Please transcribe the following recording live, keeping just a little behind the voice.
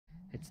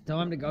It's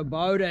time to go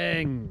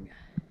boating.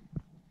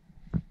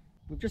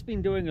 We've just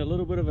been doing a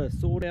little bit of a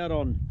sort out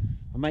on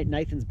my mate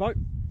Nathan's boat.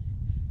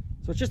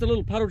 So it's just a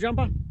little puddle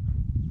jumper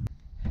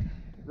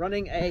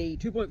running a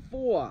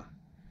 2.4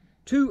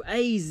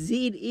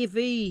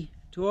 2AZFE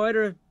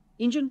Toyota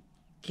engine,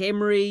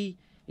 Camry,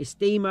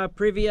 Estima,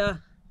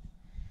 Previa,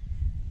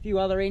 a few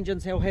other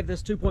engines will have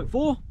this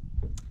 2.4.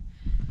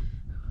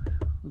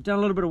 We've done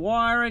a little bit of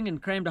wiring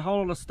and crammed a whole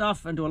lot of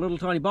stuff into a little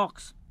tiny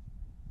box.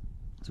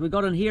 So we've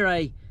got in here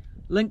a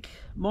Link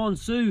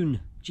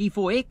Monsoon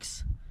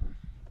G4x,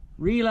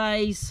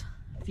 relays,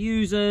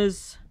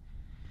 fuses,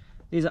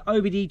 there's an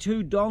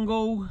OBD2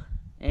 dongle,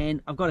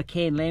 and I've got a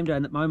CAN Lambda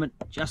in at the moment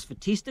just for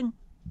testing.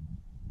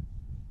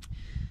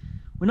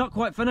 We're not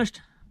quite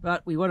finished,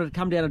 but we wanted to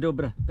come down and do a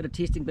bit of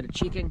testing, bit of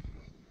checking.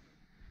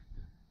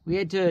 We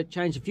had to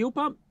change the fuel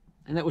pump,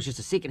 and that was just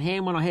a second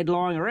hand one I had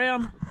lying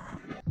around.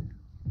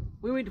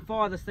 We went to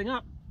fire this thing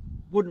up,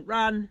 wouldn't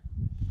run,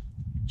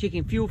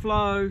 checking fuel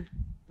flow,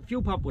 the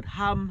fuel pump would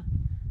hum,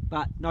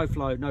 but no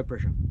flow, no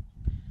pressure.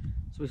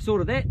 So we've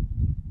sorted that.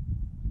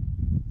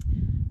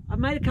 I've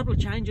made a couple of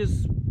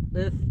changes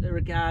with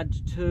regard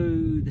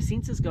to the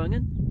sensors going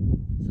in.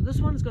 So this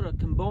one's got a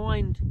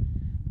combined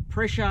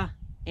pressure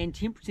and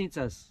temperature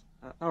sensors.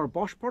 They're a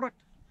Bosch product.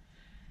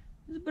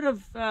 There's a bit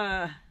of,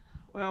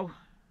 well,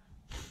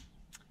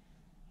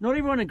 not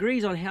everyone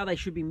agrees on how they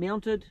should be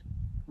mounted,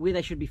 where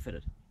they should be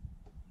fitted.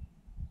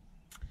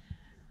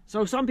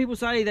 So some people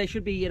say they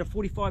should be at a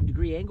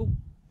 45-degree angle.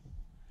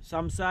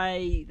 Some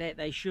say that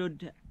they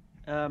shouldn't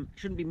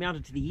be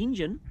mounted to the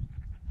engine,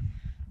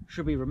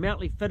 should be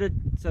remotely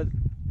fitted so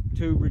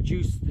to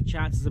reduce the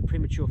chances of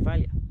premature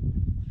failure.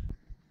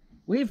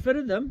 We've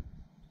fitted them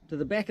to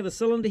the back of the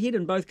cylinder head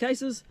in both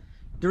cases,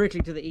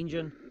 directly to the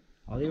engine.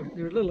 Oh, there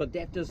are little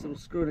adapters, little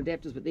screw-in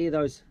adapters, but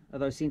those are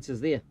those sensors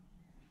there.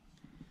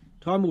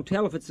 Time will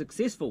tell if it's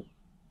successful.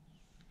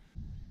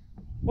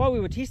 While we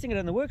were testing it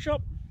in the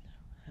workshop,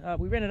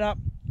 we ran it up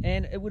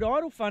and it would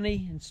idle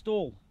funny and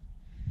stall.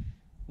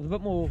 With a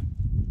bit more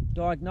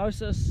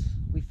diagnosis,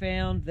 we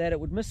found that it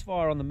would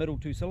misfire on the middle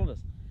two cylinders.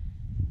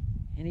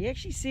 And he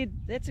actually said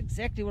that's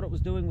exactly what it was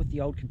doing with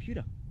the old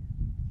computer.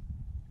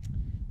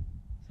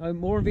 So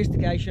more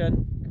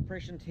investigation,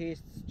 compression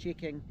tests,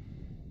 checking,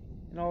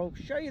 and I'll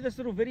show you this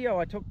little video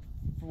I took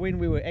for when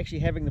we were actually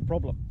having the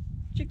problem.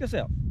 Check this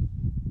out.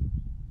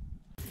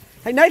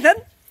 Hey Nathan!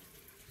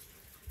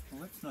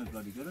 Well, that's no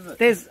bloody good, is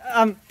it?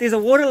 There's a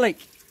water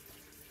leak.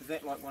 Is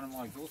that like one of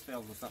my exhaust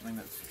valves or something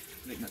that's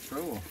letting it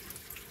through? Or?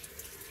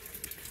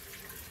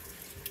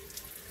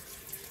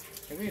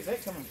 Hey, where's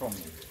that coming from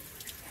then?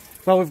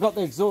 Well, we've got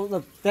the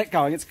exhaust, that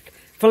going. It's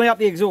filling up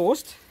the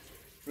exhaust.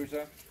 Bruce,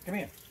 come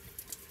here.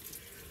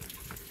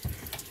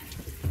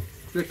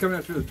 They're coming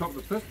out through the top of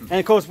the piston. And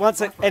of course, when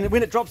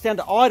it drops down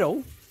to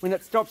idle, when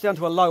it drops down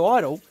to a low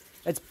idle,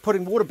 it's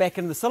putting water back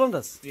into the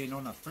cylinders. Yeah,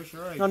 not enough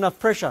pressure, eh? Not enough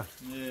pressure.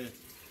 Yeah.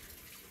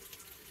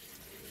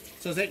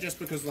 So is that just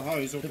because the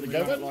hose, or can we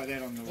run it like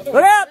that on the... Look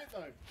out!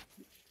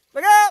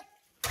 Look out!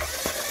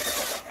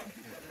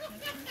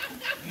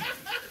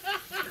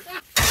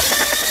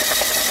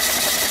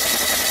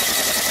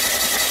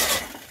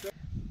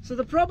 So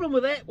the problem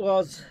with that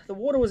was the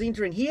water was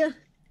entering here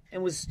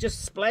and was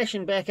just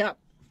splashing back up.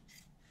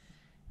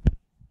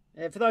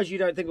 For those of you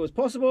who don't think it was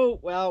possible,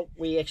 well,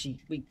 we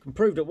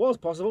proved it was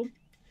possible.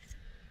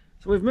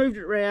 So we've moved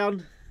it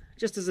around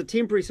just as a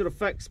temporary sort of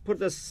fix, put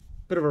this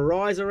bit of a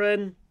riser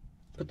in,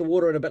 put the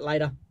water in a bit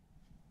later,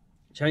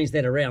 change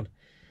that around.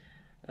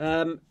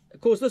 Of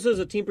course, this is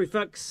a temporary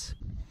fix.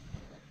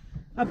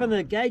 Up in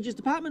the gauges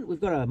department,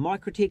 we've got a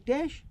Microtech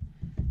dash.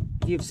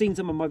 If you've seen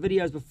some of my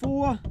videos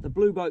before, the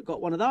Blue Boat got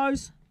one of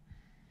those,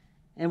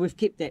 and we've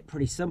kept that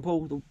pretty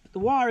simple. The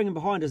wiring in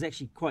behind is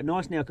actually quite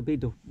nice now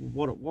compared to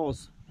what it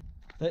was.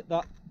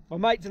 My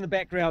mate's in the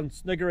background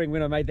sniggering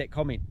when I made that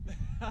comment.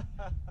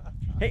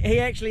 He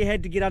actually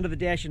had to get under the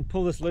dash and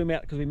pull this loom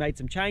out because we made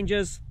some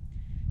changes,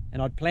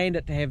 and I'd planned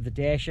it to have the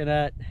dash in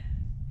it,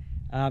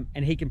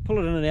 and he can pull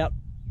it in and out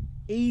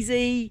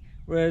easy,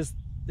 whereas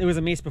there was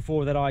a mess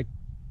before that I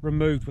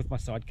removed with my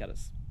side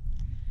cutters.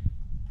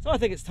 So I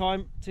think it's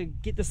time to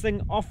get this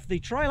thing off the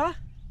trailer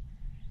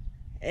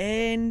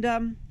and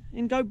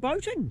go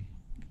boating.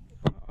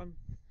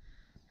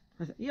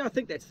 Yeah, I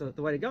think that's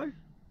the way to go.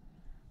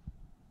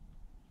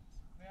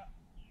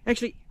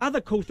 Actually,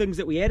 other cool things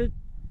that we added,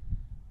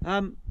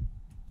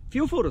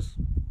 fuel filters.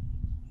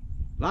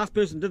 Last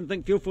person didn't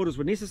think fuel filters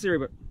were necessary,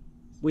 but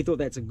we thought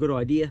that's a good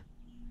idea.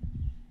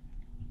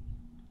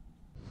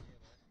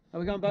 Are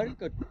we going boating?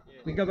 Good. Yeah.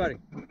 We can go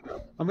boating.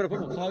 I'm going to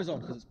put my clothes on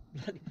because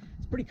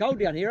it's pretty cold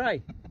down here, eh?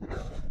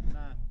 Nah.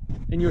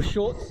 In your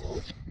shorts?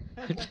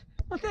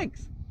 Oh,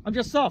 thanks. I'm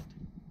just soft.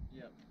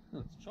 Yeah. Oh.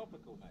 It's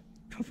tropical, mate.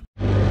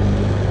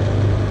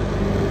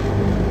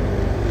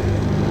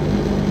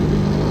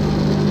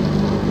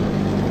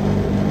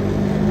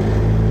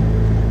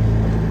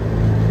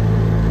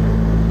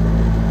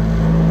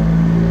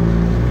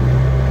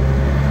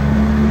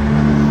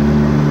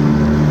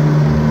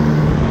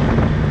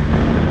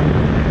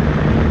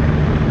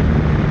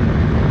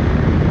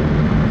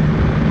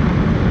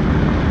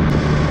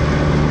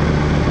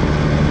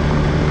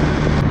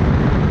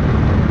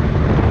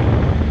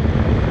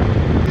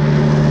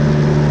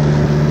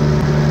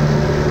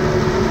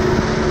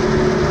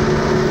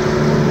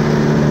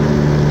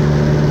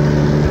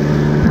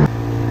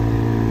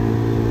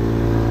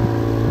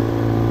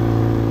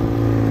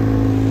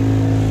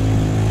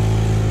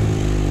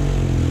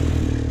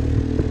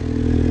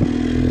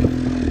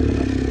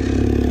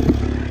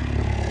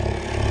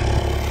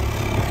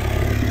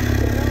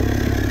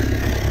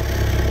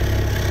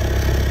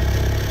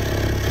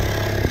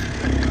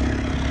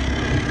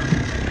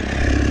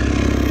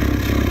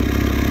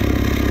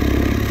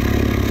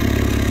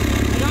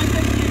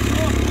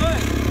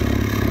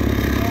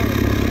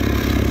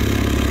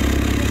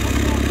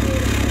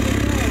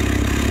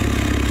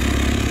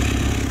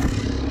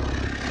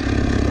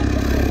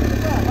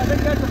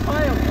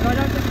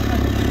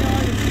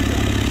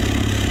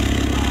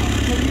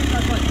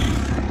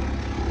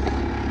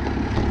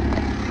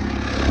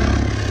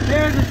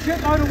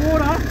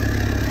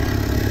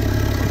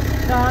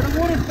 Nah, the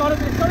water's got to,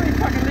 it's got to be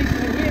fucking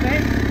leaking in here,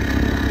 man.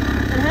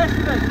 It has to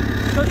be.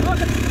 So look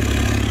at,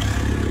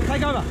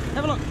 take over,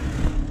 have a look.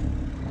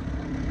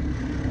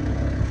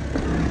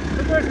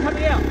 Look where it's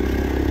coming out.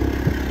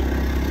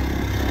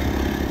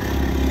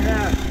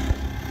 Yeah.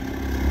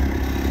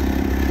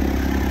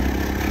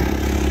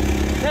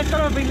 That's got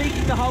to have been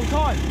leaking the whole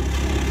time.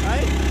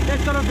 Right?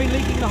 That's got to have been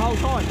leaking the whole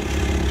time.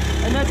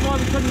 And that's why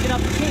we couldn't get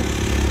up the tent.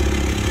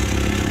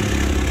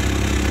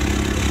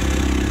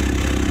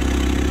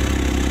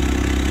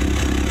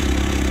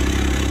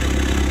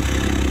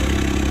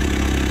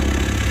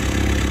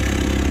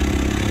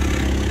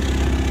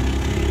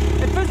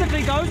 It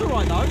physically goes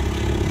alright though.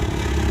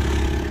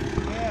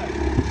 Yeah.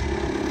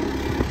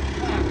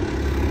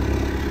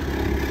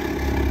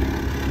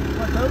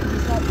 My boat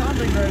is not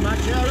pumping very much,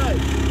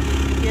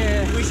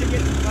 Yeah. we should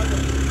get some boat.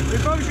 We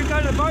probably should go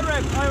to the boat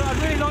ramp.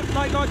 I'd really like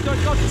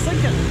to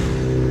sink it.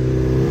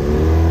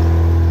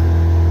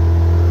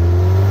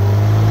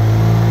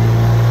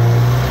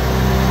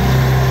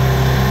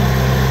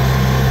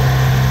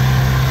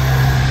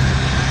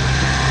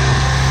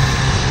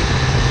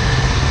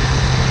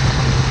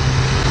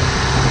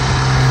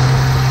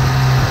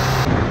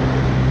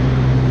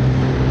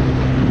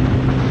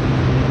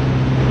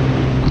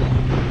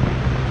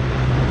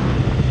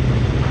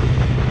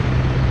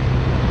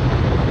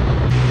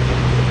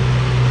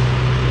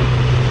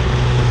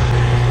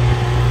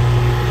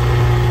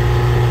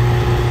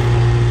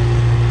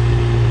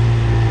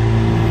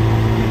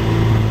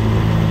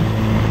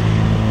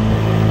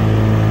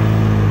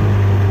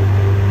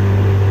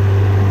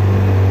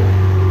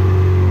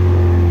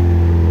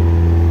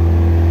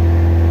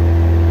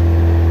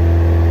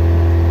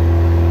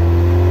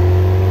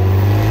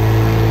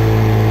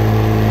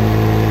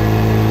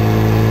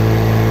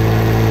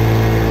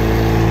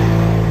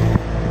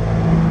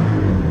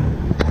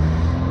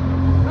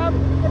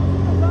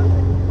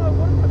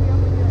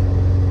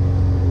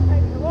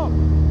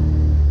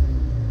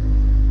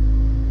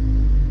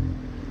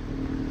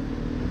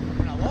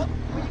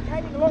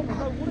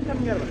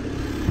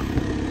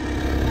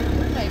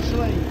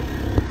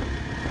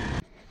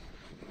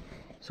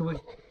 So we're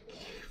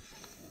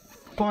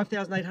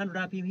 5,800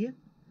 RPM here.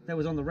 That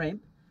was on the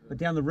ramp, but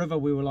down the river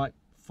we were like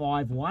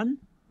 5.1,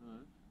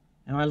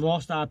 and I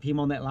lost RPM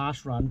on that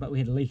last run, but we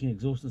had a leaking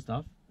exhaust and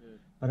stuff.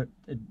 But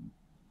it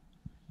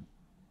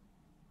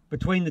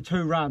between the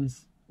two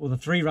runs, or the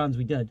three runs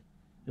we did,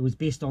 it was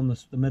best on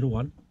the middle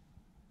one.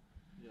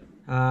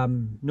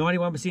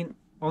 91%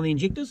 on the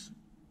injectors,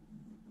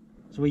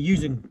 so we're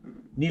using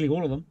nearly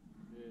all of them.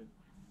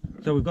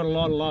 So we've got a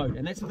lot of load,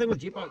 and that's the thing with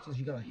jet boats, is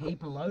you've got a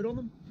heap of load on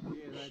them.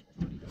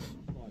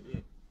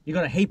 You've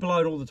got a heap of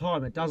load all the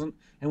time. It doesn't,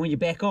 and when you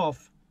back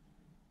off,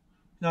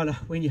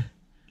 when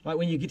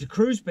you get to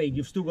cruise speed,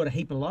 you've still got a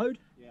heap of load.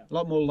 A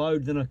lot more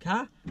load than a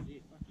car.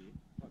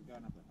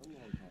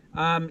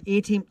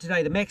 Air temp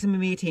today, the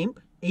maximum air temp,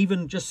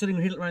 even just sitting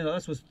here running like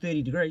this, was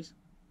 30 degrees.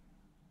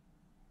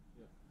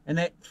 And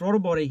that throttle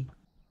body,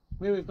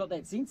 where we've got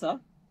that sensor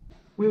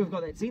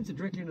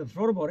directly into the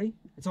throttle body,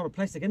 it's on a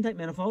plastic intake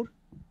manifold.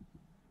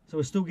 So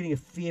we're still getting a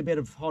fair bit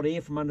of hot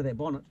air from under that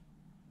bonnet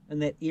in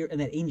that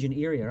engine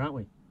area, aren't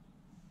we?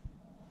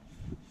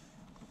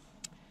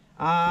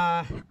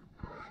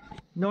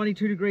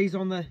 92 degrees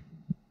on the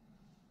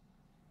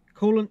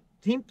coolant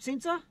temp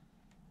sensor.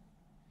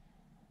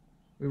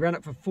 We ran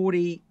it for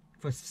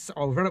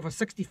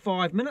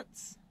 65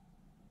 minutes.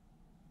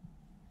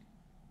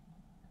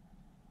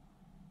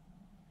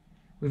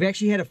 We've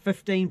actually had a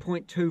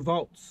 15.2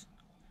 volts.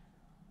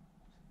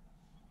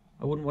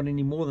 I wouldn't want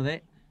any more than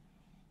that.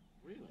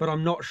 Really? But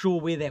I'm not sure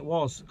where that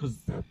was, because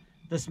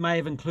this may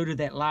have included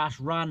that last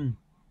run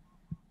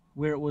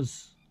where it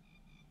was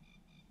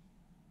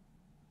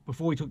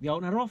before we took the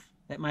alternator off.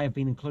 That may have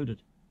been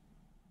included.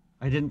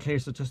 I didn't clear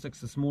statistics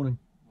this morning.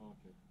 Oh,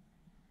 okay.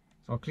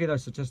 So I'll clear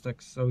those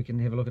statistics so we can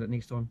have a look at it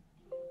next time.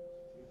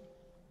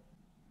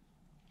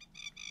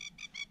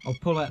 I'll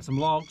pull out some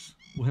logs.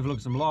 We'll have a look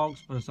at some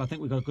logs, but I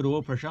think we've got good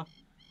oil pressure.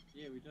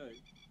 Yeah, we do.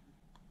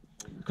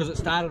 Because it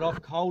started off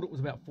cold, it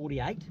was about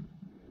 48.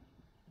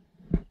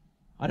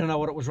 I don't know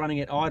what it was running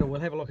at idle.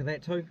 We'll have a look at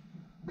that too.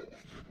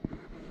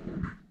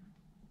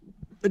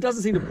 It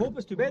doesn't seem to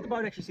porpoise too bad. The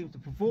boat actually seems to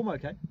perform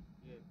okay.